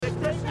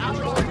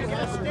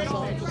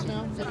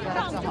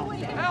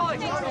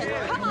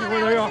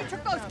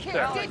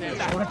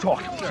I want to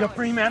talk. You're a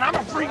free man. I'm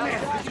a free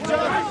man.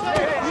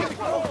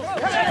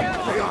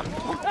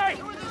 Hey,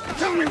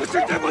 tell me what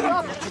you did with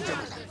him.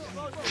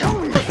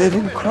 They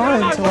didn't cry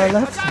until I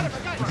left them.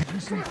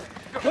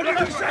 What did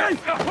you say?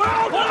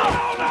 Oh, no!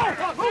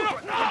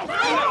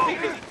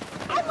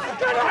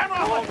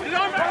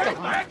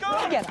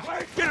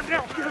 Get him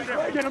down!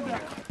 Get him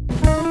down!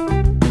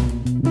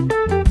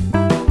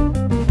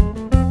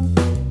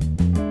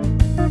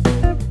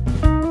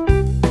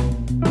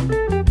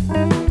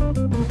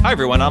 Hi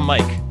everyone, I'm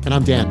Mike. And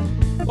I'm Dan.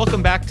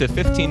 Welcome back to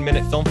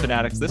 15-Minute Film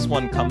Fanatics. This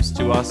one comes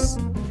to us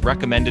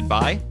recommended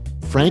by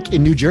Frank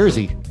in New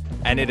Jersey.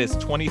 And it is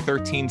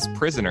 2013's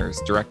Prisoners,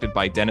 directed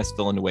by Denis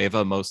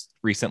Villeneuve, most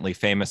recently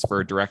famous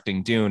for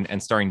directing Dune,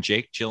 and starring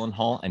Jake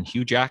Gyllenhaal and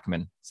Hugh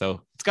Jackman.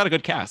 So it's got a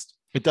good cast.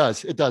 It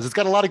does. It does. It's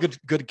got a lot of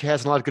good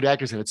cast and a lot of good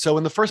actors in it. So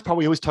in the first part,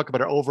 we always talk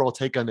about our overall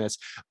take on this.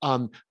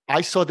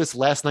 I saw this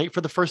last night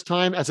for the first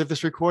time as of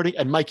this recording.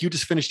 And Mike, you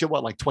just finished it,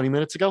 like 20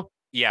 minutes ago?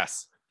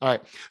 Yes. All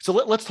right. So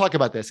let's talk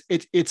about this.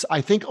 It's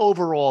I think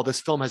overall,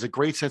 this film has a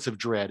great sense of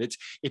dread.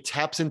 It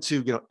taps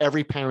into,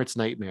 every parent's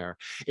nightmare.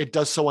 It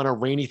does so on a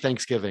rainy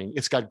Thanksgiving.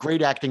 It's got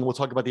great acting. We'll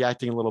talk about the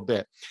acting in a little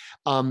bit.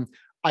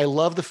 I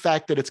love the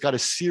fact that it's got a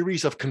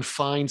series of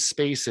confined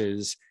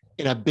spaces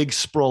in a big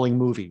sprawling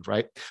movie,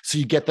 right? So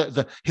you get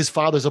his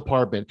father's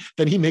apartment,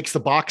 then he makes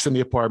the box in the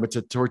apartment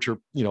to torture,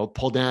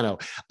 Paul Dano.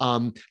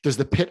 There's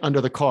the pit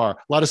under the car.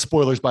 A lot of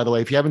spoilers, by the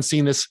way. If you haven't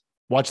seen this,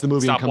 watch the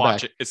movie and come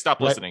back.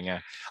 Stop listening. Yeah.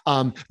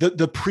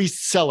 The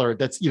priest cellar,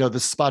 that's, the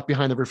spot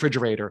behind the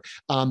refrigerator,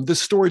 the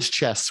storage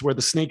chests where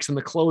the snakes and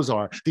the clothes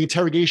are, the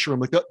interrogation room,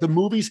 like the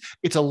movies.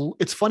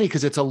 It's funny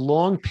because it's a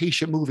long,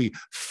 patient movie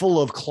full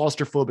of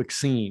claustrophobic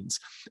scenes.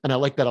 And I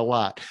like that a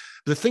lot.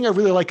 The thing I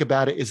really like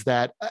about it is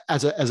that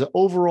as an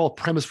overall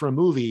premise for a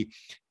movie,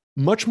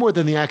 much more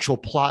than the actual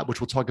plot,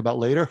 which we'll talk about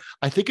later,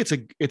 I think it's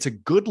a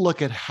good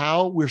look at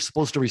how we're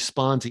supposed to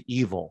respond to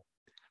evil,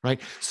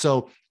 right?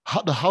 So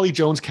the Holly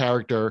Jones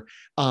character,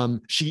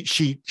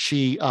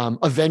 she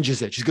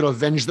avenges it. She's going to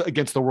avenge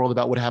against the world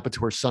about what happened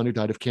to her son who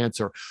died of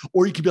cancer.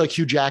 Or you could be like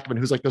Hugh Jackman,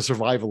 who's like the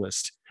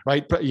survivalist,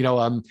 right? What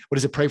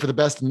is it? Pray for the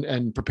best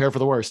and prepare for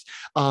the worst.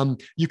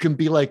 You can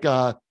be like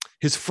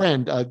his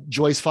friend,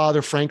 Joy's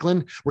father,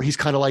 Franklin, where he's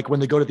kind of like, when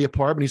they go to the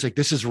apartment, he's like,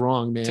 this is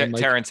wrong, man.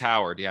 Terrence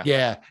Howard. Yeah.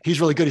 Yeah. He's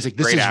really good. He's like,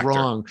 this Great is actor.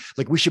 wrong.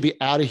 Like, we should be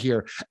out of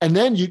here. And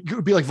then you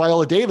could be like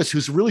Viola Davis,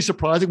 who's really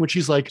surprising when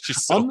she's like,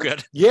 she's so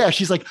good. Yeah.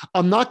 She's like,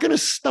 I'm not going to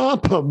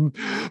stomp him,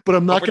 but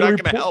I'm not going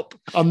to help.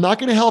 I'm not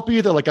going to help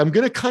either. Like, I'm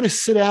going to kind of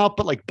sit out,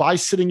 but like by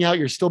sitting out,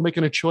 you're still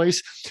making a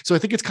choice. So I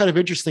think it's kind of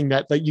interesting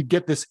that you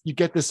get this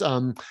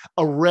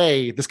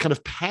array, this kind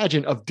of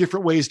pageant of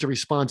different ways to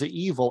respond to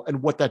evil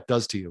and what that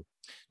does to you.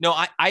 No,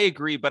 I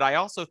agree. But I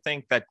also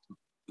think that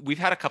we've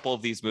had a couple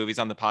of these movies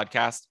on the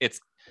podcast.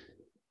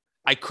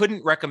 I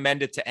couldn't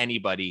recommend it to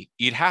anybody.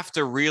 You'd have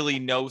to really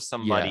know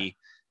somebody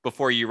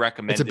before you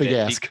recommend it. It's a big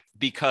ask.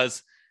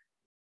 Because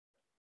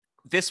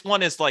this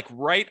one is like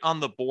right on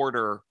the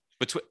border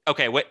between,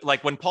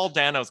 like when Paul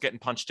Dano's getting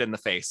punched in the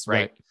face,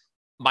 right?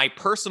 My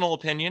personal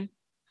opinion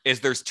is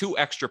there's 2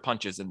 extra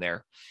punches in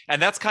there.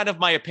 And that's kind of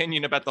my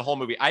opinion about the whole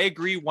movie. I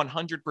agree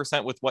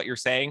 100% with what you're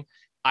saying.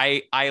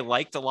 I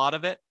liked a lot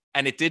of it.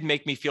 And it did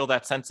make me feel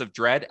that sense of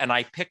dread. And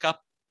I pick up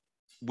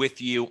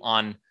with you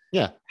on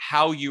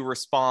how you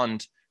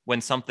respond when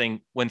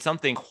something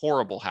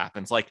horrible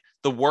happens, like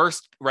the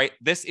worst, right?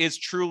 This is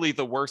truly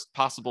the worst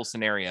possible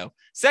scenario.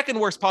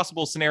 Second worst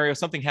possible scenario,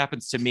 something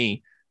happens to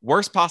me.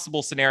 Worst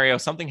possible scenario,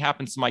 something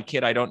happens to my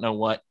kid. I don't know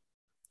what.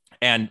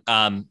 And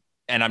I'm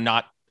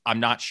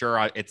not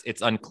sure.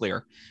 It's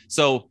unclear.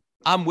 So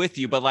I'm with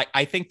you, but like,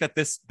 I think that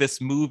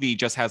this movie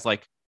just has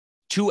like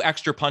 2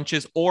 extra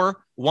punches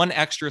or 1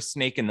 extra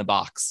snake in the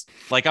box.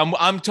 Like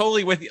I'm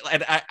totally with you.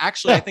 And I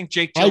think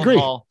Jake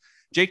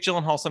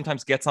Gyllenhaal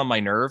sometimes gets on my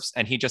nerves,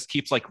 and he just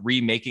keeps like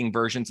remaking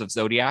versions of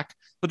Zodiac.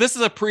 But this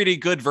is a pretty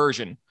good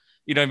version.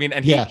 You know what I mean?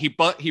 And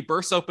he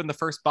bursts open the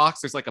first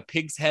box. There's like a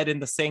pig's head in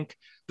the sink.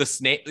 The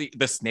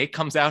snake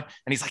comes out,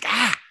 and he's like,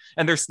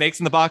 and there's snakes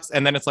in the box.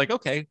 And then it's like,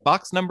 okay,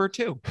 box number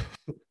 2.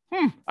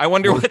 I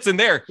wonder what's in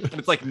there. And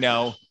it's like,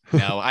 no,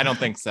 I don't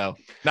think so.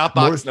 Not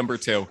box number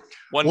 2.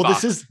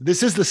 Box.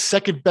 This is the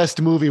second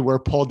best movie where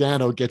Paul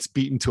Dano gets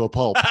beaten to a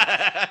pulp.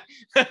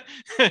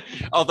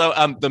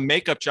 Although the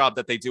makeup job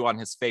that they do on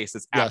his face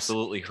is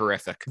absolutely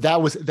horrific.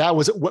 That was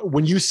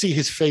when you see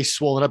his face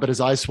swollen up and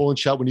his eyes swollen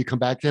shut when you come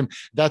back to him,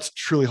 that's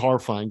truly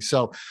horrifying.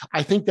 So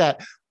I think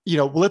that,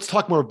 let's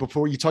talk more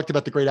before you talked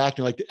about the great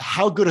acting. Like,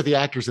 how good are the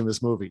actors in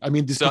this movie? I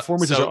mean, these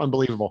performances are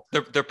unbelievable.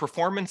 The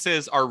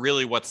performances are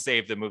really what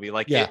saved the movie.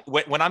 Like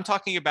when I'm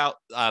talking about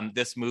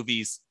this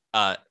movie's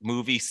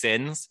movie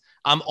sins,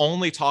 I'm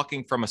only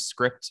talking from a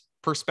script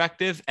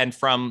perspective and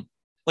from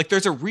like,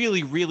 there's a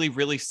really, really,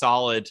 really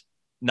solid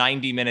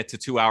 90-minute to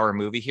 2-hour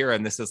movie here.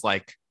 And this is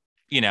like,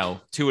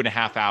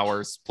 2.5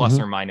 hours plus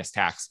or minus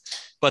tax.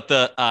 But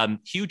the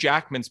Hugh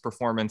Jackman's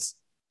performance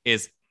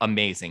is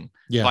amazing.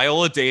 Yeah.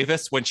 Viola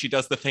Davis, when she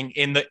does the thing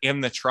in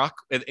the truck,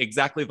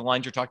 exactly the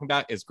lines you're talking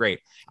about, is great.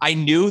 I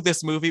knew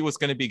this movie was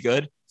going to be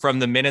good from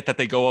the minute that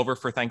they go over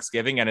for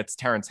Thanksgiving and it's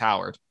Terrence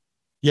Howard.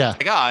 Yeah.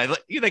 Like,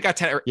 they got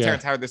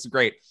Terrence Howard. This is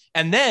great.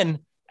 And then,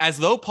 as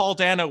though Paul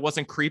Dano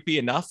wasn't creepy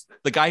enough,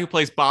 the guy who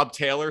plays Bob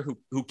Taylor,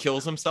 who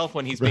kills himself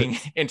when he's being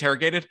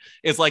interrogated,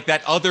 is like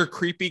that other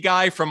creepy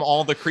guy from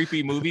all the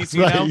creepy movies.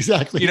 You know?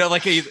 Exactly. You know,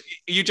 like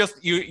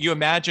you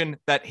imagine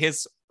that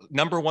his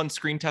number one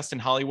screen test in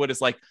Hollywood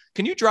is like,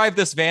 can you drive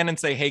this van and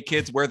say, hey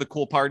kids, where the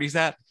cool party's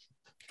at?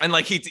 And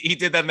like he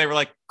did that, and they were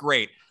like,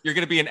 great, you're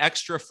going to be an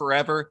extra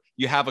forever.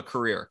 You have a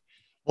career.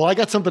 Well, I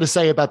got something to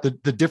say about the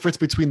difference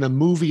between the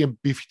movie and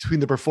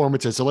between the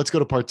performances. So let's go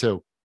to part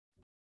 2.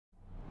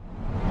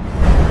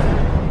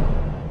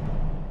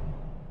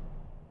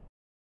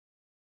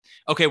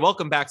 Okay,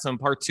 welcome back. So in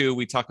part 2,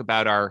 we talk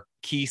about our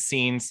key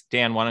scenes.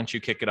 Dan, why don't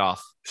you kick it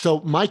off? So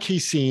my key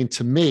scene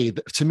to me,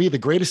 the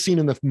greatest scene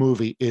in the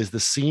movie is the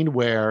scene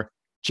where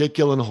Jake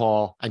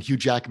Gyllenhaal and Hugh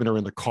Jackman are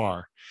in the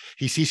car.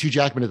 He sees Hugh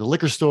Jackman at the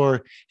liquor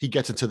store. He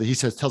gets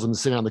tells him to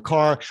sit down in the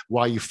car.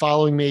 Why are you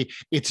following me?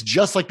 It's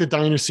just like the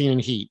diner scene in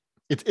Heat.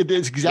 It's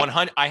exactly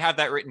 100. I have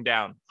that written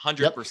down.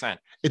 100%. Yep.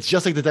 It's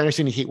just like the diner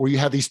scene in Heat, where you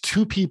have these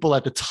two people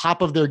at the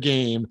top of their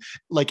game,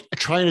 like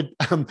trying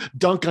to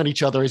dunk on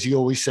each other, as you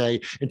always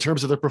say, in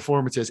terms of their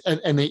performances,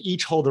 and they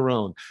each hold their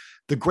own.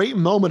 The great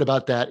moment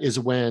about that is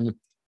when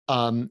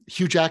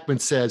Hugh Jackman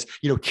says,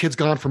 kid's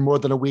gone for more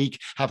than a week,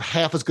 have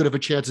half as good of a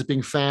chance of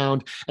being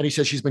found. And he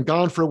says, she's been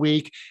gone for a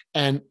week.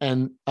 And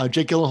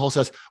Jake Gyllenhaal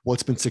says, well,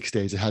 it's been 6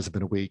 days. It hasn't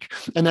been a week.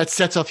 And that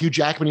sets off Hugh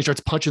Jackman. He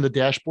starts punching the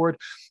dashboard.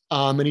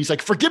 And he's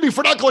like, forgive me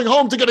for not going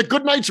home to get a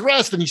good night's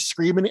rest. And he's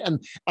screaming.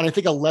 And I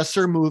think a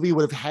lesser movie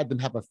would have had them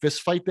have a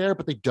fist fight there,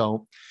 but they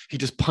don't. He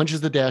just punches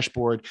the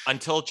dashboard.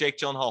 Until Jake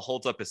Gyllenhaal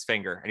holds up his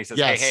finger and he says,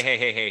 yes.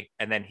 hey.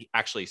 And then he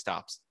actually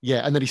stops.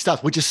 Yeah. And then he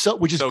stops, which is so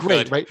great,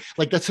 good. Right?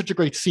 Like, that's such a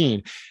great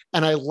scene.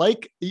 And I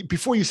like,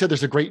 before you said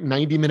there's a great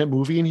 90-minute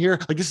movie in here,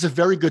 like, this is a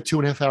very good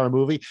 2.5-hour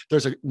movie.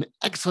 There's an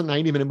excellent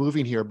 90-minute movie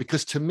in here,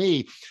 because to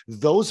me,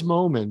 those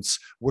moments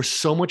were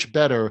so much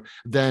better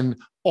than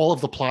all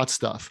of the plot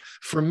stuff.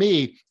 For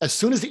me, as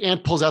soon as the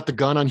ant pulls out the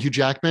gun on Hugh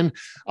Jackman,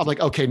 I'm like,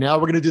 okay, now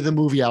we're going to do the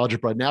movie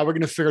algebra. Now we're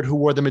going to figure out who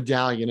wore the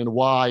medallion and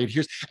why.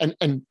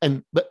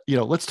 And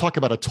let's talk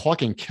about a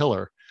talking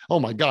killer. Oh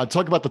my God,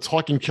 talk about the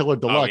talking killer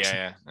deluxe. Oh,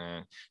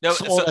 yeah. No,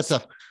 all that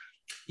stuff.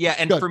 Yeah,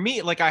 and for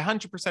me, like, I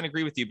 100%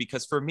 agree with you,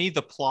 because for me,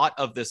 the plot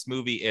of this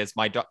movie is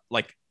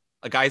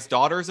a guy's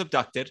daughter is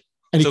abducted.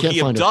 And so he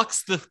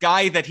abducts the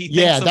guy that he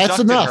thinks abducted that's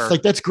enough. Her,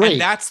 like, that's great.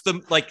 And that's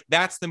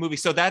the movie.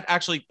 So that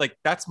actually, like,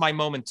 that's my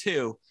moment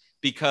too,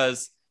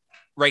 because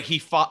he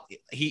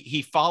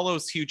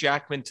follows Hugh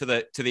Jackman to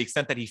the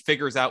extent that he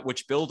figures out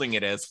which building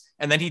it is,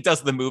 and then he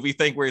does the movie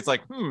thing where he's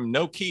like,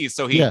 no keys.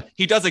 So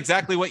he does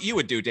exactly what you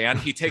would do, Dan.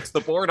 He takes the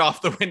board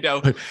off the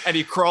window and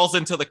he crawls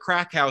into the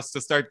crack house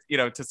to start,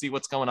 to see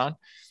what's going on.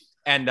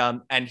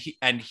 And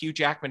Hugh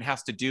Jackman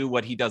has to do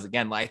what he does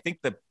again. Like, I think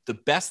the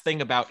best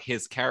thing about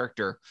his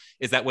character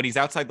is that when he's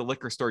outside the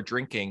liquor store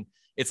drinking,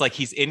 it's like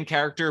he's in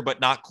character but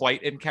not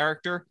quite in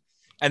character.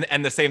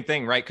 And the same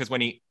thing, right? Because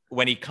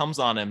when he comes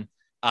on him,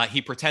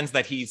 he pretends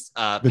that he's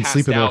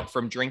passed out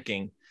from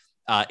drinking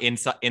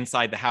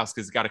inside the house,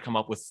 because he's got to come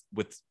up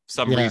with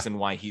some reason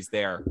why he's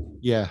there.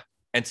 Yeah.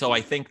 And so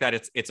I think that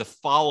it's a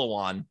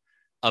follow-on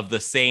of the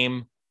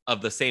same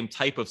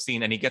type of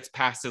scene, and he gets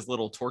past his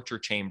little torture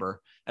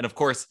chamber, and of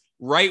course,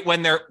 right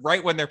when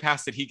they're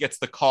past it, he gets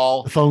the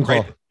call, the phone call.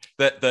 Right?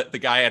 The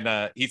guy,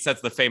 and he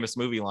says the famous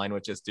movie line,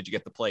 which is, "Did you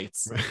get the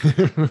plates?"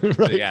 Right.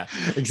 So, yeah,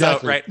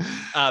 exactly.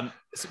 So,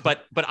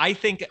 right. But I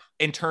think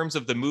in terms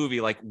of the movie,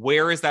 like,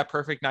 where is that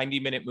perfect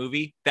 90-minute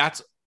movie?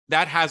 That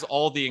has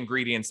all the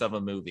ingredients of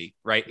a movie,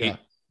 right? Yeah. A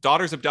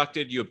daughter's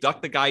abducted. You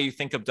abduct the guy you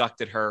think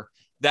abducted her.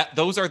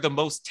 Those are the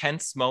most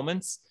tense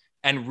moments.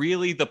 And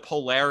really, the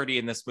polarity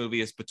in this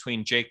movie is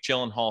between Jake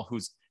Gyllenhaal,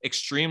 who's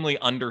extremely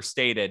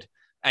understated,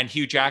 and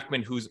Hugh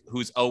Jackman,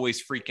 who's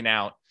always freaking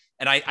out.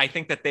 And I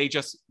think that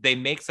they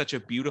make such a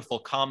beautiful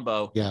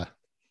combo. Yeah.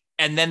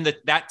 And then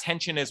that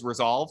tension is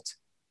resolved,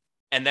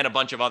 and then a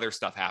bunch of other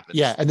stuff happens.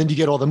 Yeah, and then you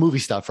get all the movie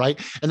stuff, right?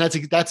 And that's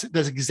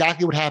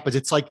exactly what happens.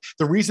 It's like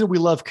the reason we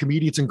love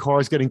comedians in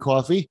cars getting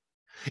coffee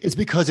is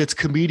because it's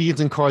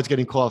comedians in cars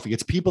getting coffee.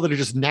 It's people that are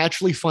just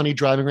naturally funny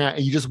driving around,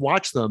 and you just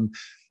watch them.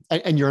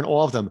 And you're in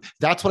awe of them.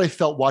 That's what I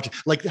felt watching.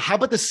 Like, how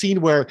about the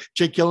scene where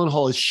Jake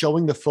Gyllenhaal is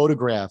showing the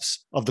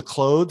photographs of the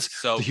clothes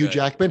to Hugh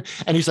Jackman?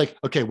 And he's like,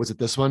 okay, was it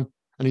this one?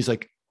 And he's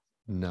like,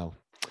 no.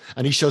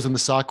 And he shows him the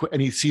sock,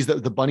 and he sees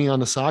the bunny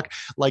on the sock.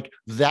 Like,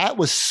 that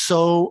was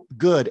so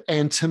good.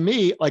 And to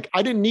me, like,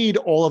 I didn't need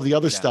all of the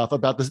other stuff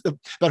about this,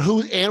 about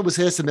who Anne was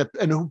his and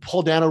who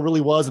Paul Dano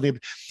really was. And the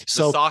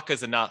sock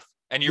is enough.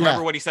 And you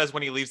remember what he says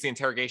when he leaves the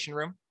interrogation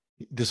room?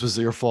 This was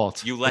your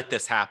fault. You let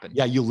this happen.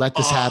 Yeah, you let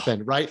this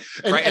happen, right?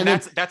 And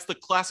that's the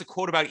classic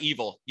quote about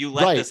evil. You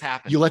let this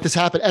happen. You let this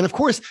happen. And of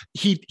course,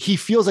 he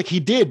feels like he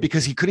did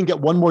because he couldn't get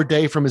one more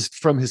day from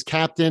his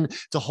captain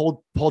to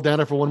hold Paul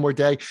Dano for one more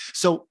day.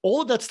 So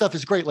all of that stuff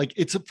is great. Like,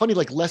 it's funny,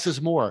 like less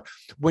is more.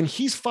 When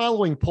he's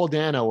following Paul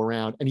Dano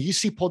around and you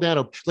see Paul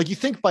Dano, like you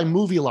think by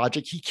movie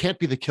logic, he can't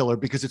be the killer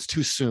because it's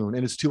too soon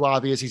and it's too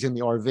obvious he's in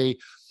the RV.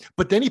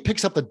 But then he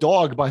picks up the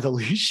dog by the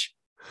leash.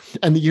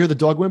 And you hear the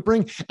dog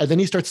whimpering, and then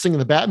he starts singing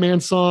the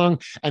Batman song,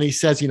 and he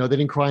says, they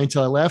didn't cry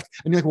until I left.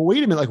 And you're like, well,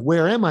 wait a minute, like,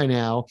 where am I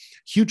now?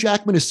 Hugh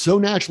Jackman is so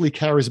naturally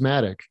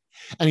charismatic,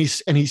 and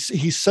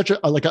he's such a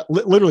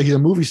literally he's a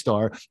movie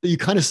star that you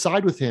kind of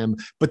side with him.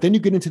 But then you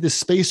get into this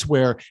space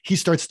where he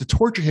starts to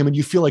torture him, and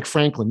you feel like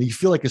Franklin, you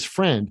feel like his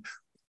friend.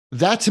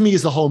 That to me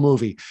is the whole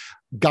movie.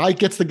 Guy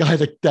gets the guy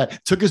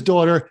that took his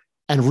daughter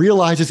and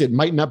realizes it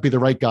might not be the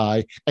right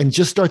guy, and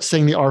just starts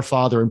saying the Our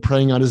Father and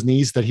praying on his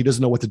knees that he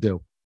doesn't know what to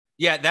do.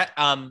 Yeah, that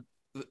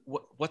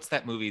what's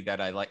that movie that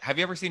I like? Have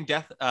you ever seen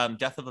Death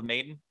of a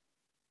Maiden?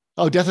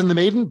 Oh, Death and the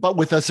Maiden, but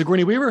with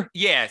Sigourney Weaver.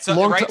 Yeah, so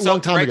long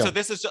time ago. So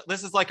this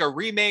is like a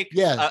remake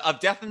of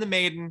Death and the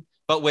Maiden,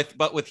 but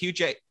with Hugh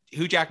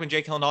Jackman,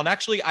 Jake Gyllenhaal. And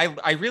actually,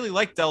 I really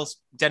like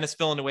Dennis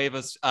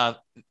Villeneuve's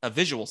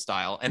visual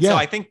style, and so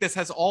I think this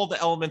has all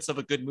the elements of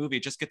a good movie.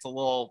 It just gets a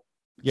little.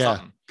 Yeah,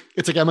 something.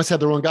 It's like I must have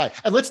the wrong guy.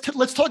 And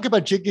let's talk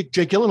about Jake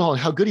Gyllenhaal and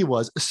how good he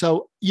was.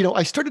 So,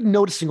 I started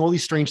noticing all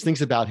these strange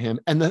things about him.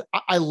 And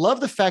I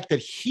love the fact that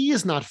he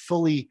is not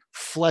fully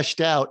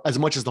fleshed out as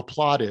much as the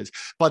plot is.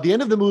 By the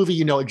end of the movie,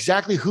 you know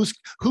exactly who's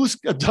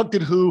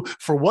abducted who,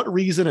 for what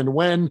reason and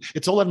when.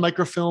 It's all on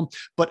microfilm.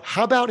 But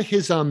how about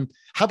his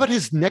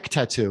neck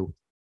tattoo?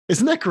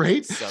 Isn't that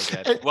great?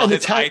 So good. Well,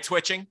 his eye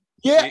twitching.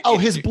 Yeah.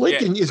 His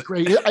blinking is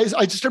great. I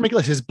just started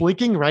making his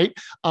blinking, right?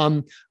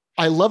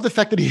 I love the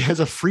fact that he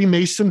has a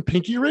Freemason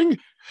pinky ring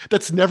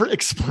that's never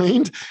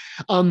explained.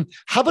 How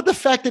about the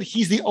fact that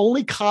he's the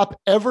only cop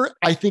ever,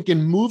 I think,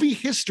 in movie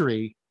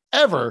history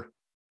ever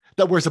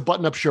that wears a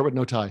button-up shirt with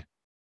no tie?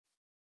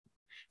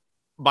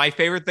 My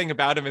favorite thing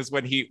about him is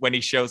when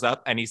he shows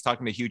up and he's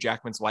talking to Hugh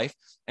Jackman's wife,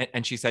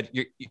 and she said,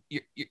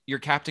 "Your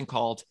captain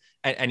called,"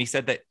 and he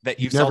said that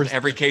you've solved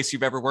every case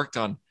you've ever worked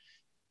on.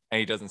 And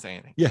he doesn't say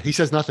anything. Yeah, he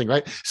says nothing,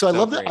 right? So I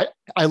love that.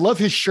 I love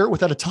his shirt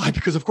without a tie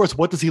because, of course,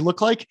 what does he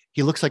look like?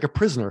 He looks like a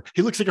prisoner.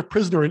 He looks like a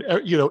prisoner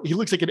he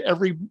looks like in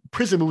every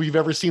prison movie you've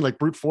ever seen, like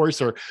Brute Force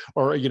or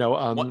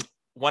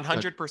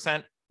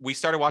 100%. We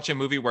started watching a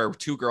movie where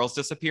two girls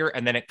disappear,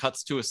 and then it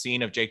cuts to a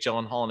scene of Jake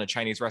Gyllenhaal in a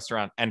Chinese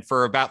restaurant. And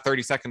for about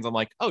 30 seconds, I'm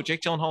like, oh,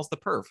 Jake Gyllenhaal's the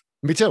perv.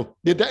 Me too.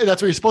 That's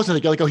what you're supposed to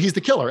think. Like, oh, he's the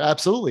killer.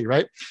 Absolutely.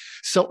 Right.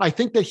 So I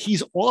think that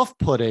he's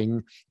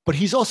off-putting, but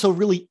he's also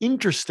really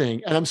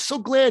interesting. And I'm so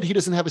glad he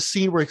doesn't have a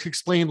scene where it's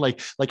explained like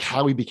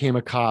how he became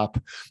a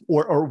cop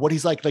or what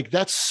he's like. Like,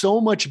 that's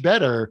so much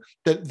better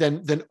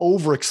than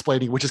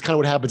over-explaining, which is kind of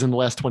what happens in the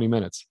last 20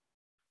 minutes.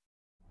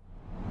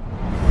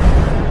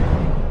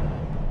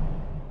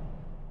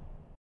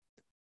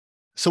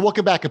 So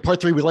welcome back. In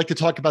part 3, we like to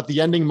talk about the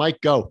ending.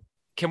 Mike, go.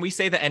 Can we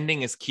say the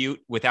ending is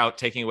cute without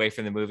taking away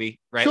from the movie?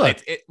 Right. Sure.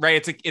 Like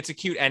it's a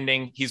cute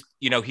ending.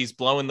 He's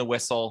blowing the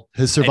whistle,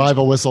 his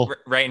survival whistle.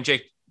 Right. And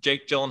Jake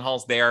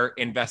Gyllenhaal's there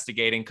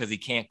investigating because he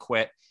can't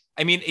quit.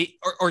 I mean,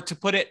 or to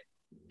put it,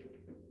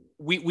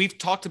 we've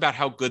talked about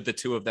how good the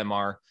two of them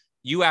are.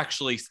 You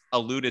actually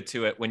alluded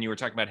to it when you were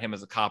talking about him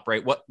as a cop,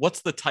 right?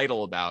 What's the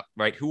title about,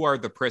 right? Who are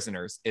the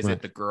prisoners? Is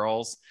it the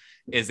girls?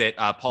 Is it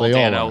Paul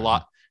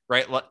Dano?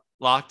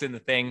 Locked in the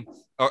thing,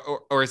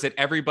 or is it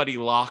everybody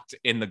locked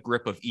in the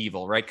grip of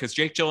evil, right? Because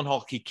Jake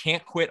Gyllenhaal, he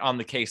can't quit on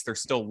the case.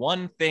 There's still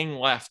one thing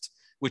left,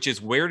 which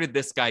is where did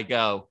this guy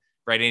go,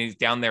 right? And he's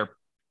down there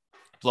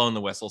blowing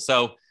the whistle.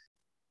 So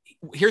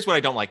here's what I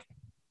don't like.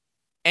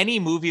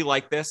 Any movie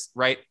like this,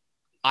 right?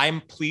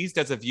 I'm pleased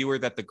as a viewer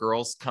that the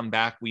girls come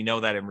back. We know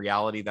that in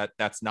reality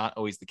that's not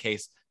always the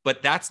case,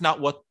 but that's not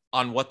what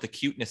the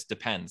cuteness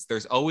depends.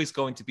 There's always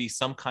going to be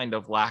some kind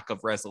of lack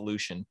of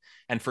resolution.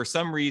 And for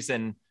some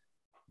reason,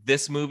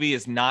 this movie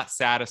is not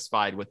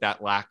satisfied with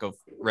that lack of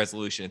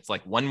resolution. It's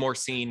like one more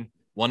scene,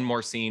 one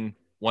more scene,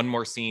 one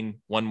more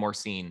scene, one more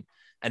scene.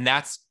 And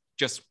that's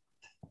just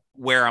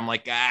where I'm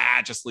like,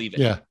 just leave it.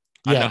 Yeah.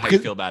 I don't know how you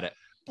feel about it.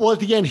 Well, at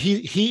the end,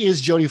 he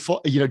is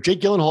Jodie.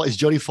 Jake Gyllenhaal is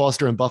Jodie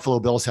Foster in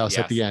Buffalo Bill's house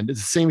at the end. It's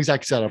the same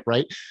exact setup,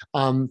 right?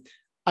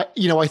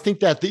 I think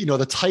that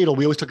the title,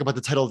 we always talk about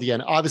the title at the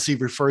end, obviously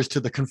refers to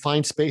the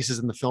confined spaces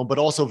in the film, but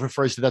also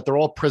refers to that they're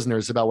all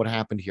prisoners about what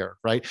happened here,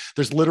 right?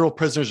 There's literal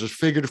prisoners, there's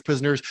figurative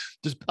prisoners.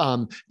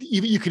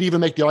 You could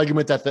even make the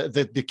argument that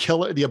the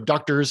killer, the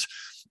abductors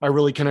are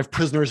really kind of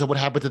prisoners of what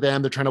happened to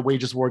them. They're trying to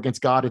wage this war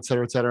against God, et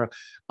cetera, et cetera.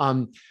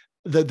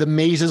 The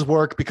mazes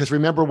work because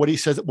remember what he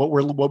says, what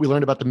we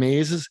learned about the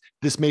mazes,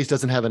 this maze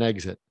doesn't have an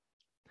exit.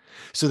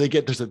 So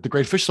there's the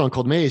great Fish song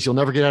called Maze. You'll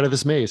never get out of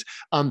this maze.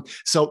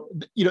 So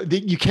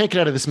you can't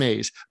get out of this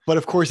maze. But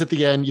of course, at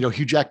the end,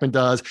 Hugh Jackman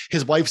does.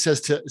 His wife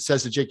says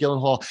to Jake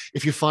Gyllenhaal,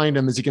 if you find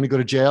him, is he going to go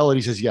to jail? And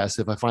he says, yes,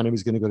 if I find him,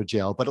 he's going to go to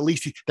jail. But at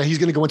least he's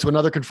going to go into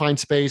another confined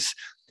space.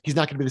 He's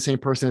not going to be the same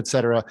person, et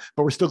cetera.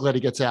 But we're still glad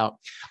he gets out.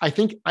 I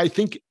think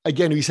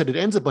again, you said it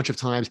ends a bunch of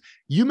times.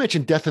 You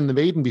mentioned Death and the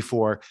Maiden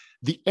before.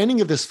 The ending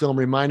of this film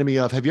reminded me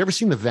of, have you ever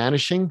seen The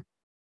Vanishing?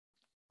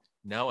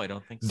 No, I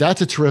don't think so.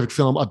 That's a terrific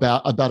film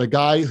about a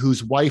guy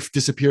whose wife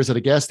disappears at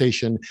a gas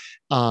station,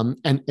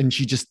 and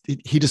he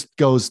just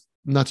goes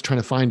nuts trying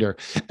to find her,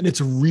 and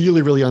it's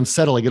really, really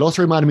unsettling. It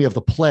also reminded me of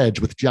The Pledge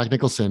with Jack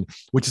Nicholson,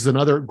 which is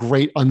another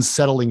great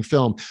unsettling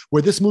film,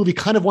 where this movie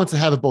kind of wants to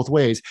have it both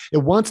ways. It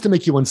wants to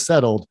make you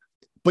unsettled,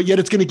 but yet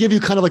it's going to give you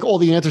kind of like all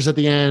the answers at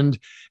the end.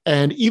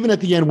 And even at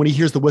the end, when he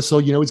hears the whistle,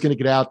 he's going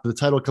to get out, the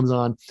title comes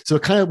on. So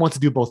it kind of wants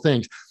to do both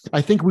things.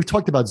 I think we've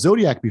talked about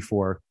Zodiac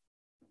before,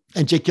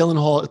 and Jake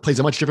Gyllenhaal plays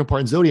a much different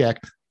part in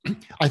Zodiac.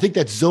 I think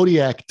that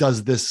Zodiac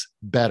does this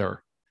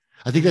better.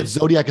 I think that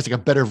Zodiac is like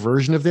a better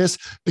version of this,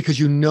 because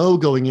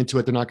going into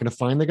it, they're not going to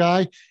find the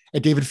guy.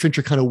 And David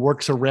Fincher kind of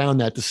works around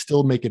that to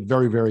still make it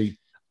very, very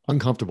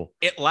uncomfortable.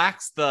 It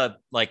lacks the,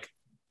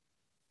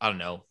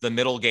 the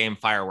middle game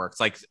fireworks.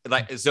 Like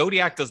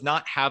Zodiac does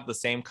not have the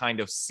same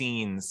kind of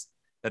scenes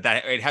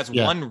that it has.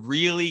 One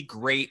really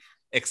great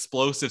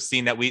explosive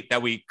scene that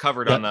we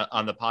covered on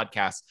the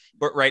podcast.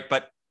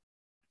 But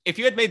if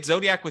you had made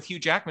Zodiac with Hugh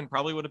Jackman,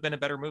 probably would have been a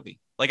better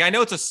movie. Like, I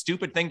know it's a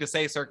stupid thing to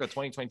say circa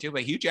 2022,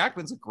 but Hugh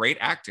Jackman's a great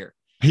actor.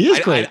 He is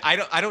great. I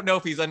don't know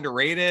if he's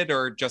underrated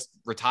or just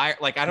retired.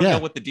 Like, I don't know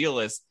what the deal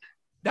is.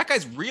 That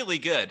guy's really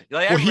good.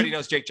 Like, everybody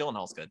knows Jake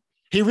Gyllenhaal's good.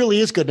 He really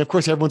is good. And of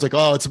course, everyone's like,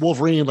 oh, it's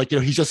Wolverine. Like,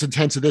 he's just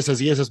intense to this as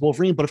he is as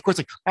Wolverine. But of course,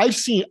 like I've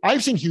seen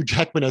Hugh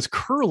Jackman as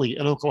Curly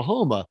in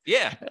Oklahoma.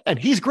 Yeah. And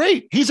he's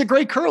great. He's a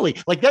great Curly.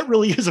 Like, that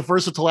really is a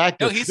versatile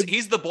actor. No,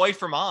 he's the boy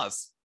from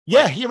Oz.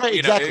 Yeah, you're right.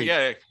 Exactly.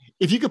 Yeah.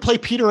 If you could play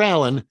Peter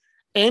Allen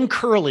and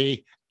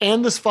Curly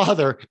and this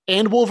father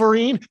and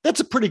Wolverine, that's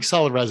a pretty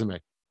solid resume.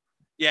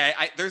 Yeah,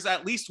 there's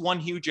at least one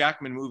Hugh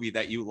Jackman movie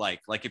that you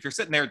like. Like, if you're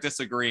sitting there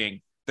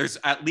disagreeing, there's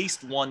at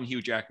least one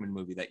Hugh Jackman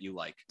movie that you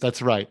like.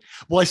 That's right.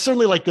 Well, I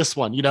certainly like this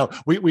one.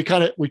 We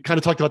kind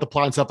of talked about the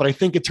plot and stuff, but I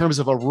think in terms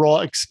of a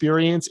raw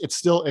experience, it's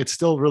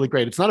still really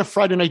great. It's not a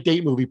Friday night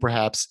date movie,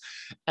 perhaps.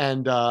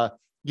 And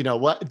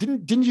what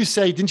didn't you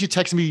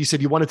text me? You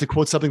said you wanted to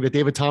quote something that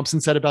David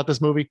Thompson said about this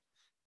movie.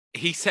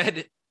 He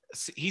said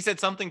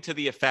something to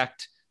the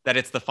effect that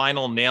it's the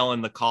final nail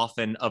in the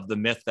coffin of the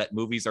myth that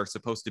movies are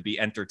supposed to be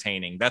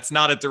entertaining. That's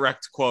not a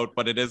direct quote,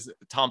 but it is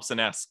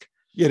Thompson-esque.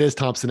 It is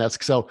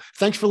Thompson-esque. So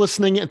thanks for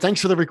listening, and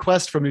thanks for the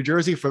request from New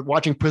Jersey for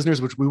watching Prisoners,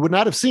 which we would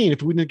not have seen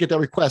if we didn't get that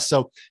request.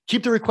 So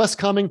keep the requests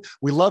coming.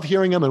 We love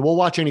hearing them, and we'll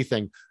watch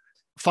anything.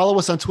 Follow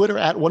us on Twitter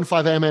at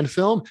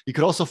 15AMNFilm. You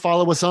could also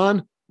follow us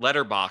on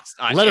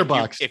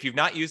Letterboxd. If you've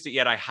not used it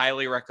yet, I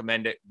highly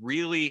recommend it.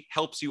 Really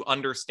helps you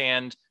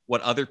understand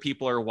what other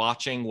people are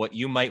watching, what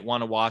you might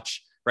want to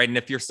watch, right? And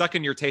if you're stuck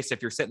in your taste,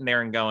 if you're sitting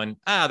there and going,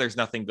 there's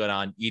nothing good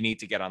on, you need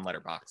to get on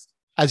Letterboxd.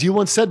 As you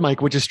once said,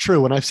 Mike, which is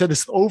true, and I've said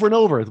this over and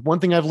over, one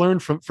thing I've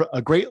learned from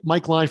a great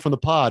Mike line from the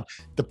pod,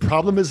 the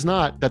problem is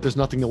not that there's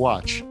nothing to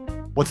watch.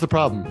 What's the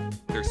problem?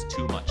 There's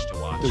too much to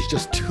watch. There's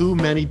just too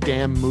many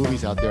damn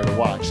movies out there to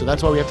watch. So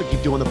that's why we have to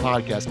keep doing the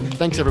podcast.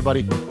 Thanks,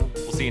 everybody.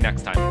 We'll see you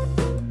next time.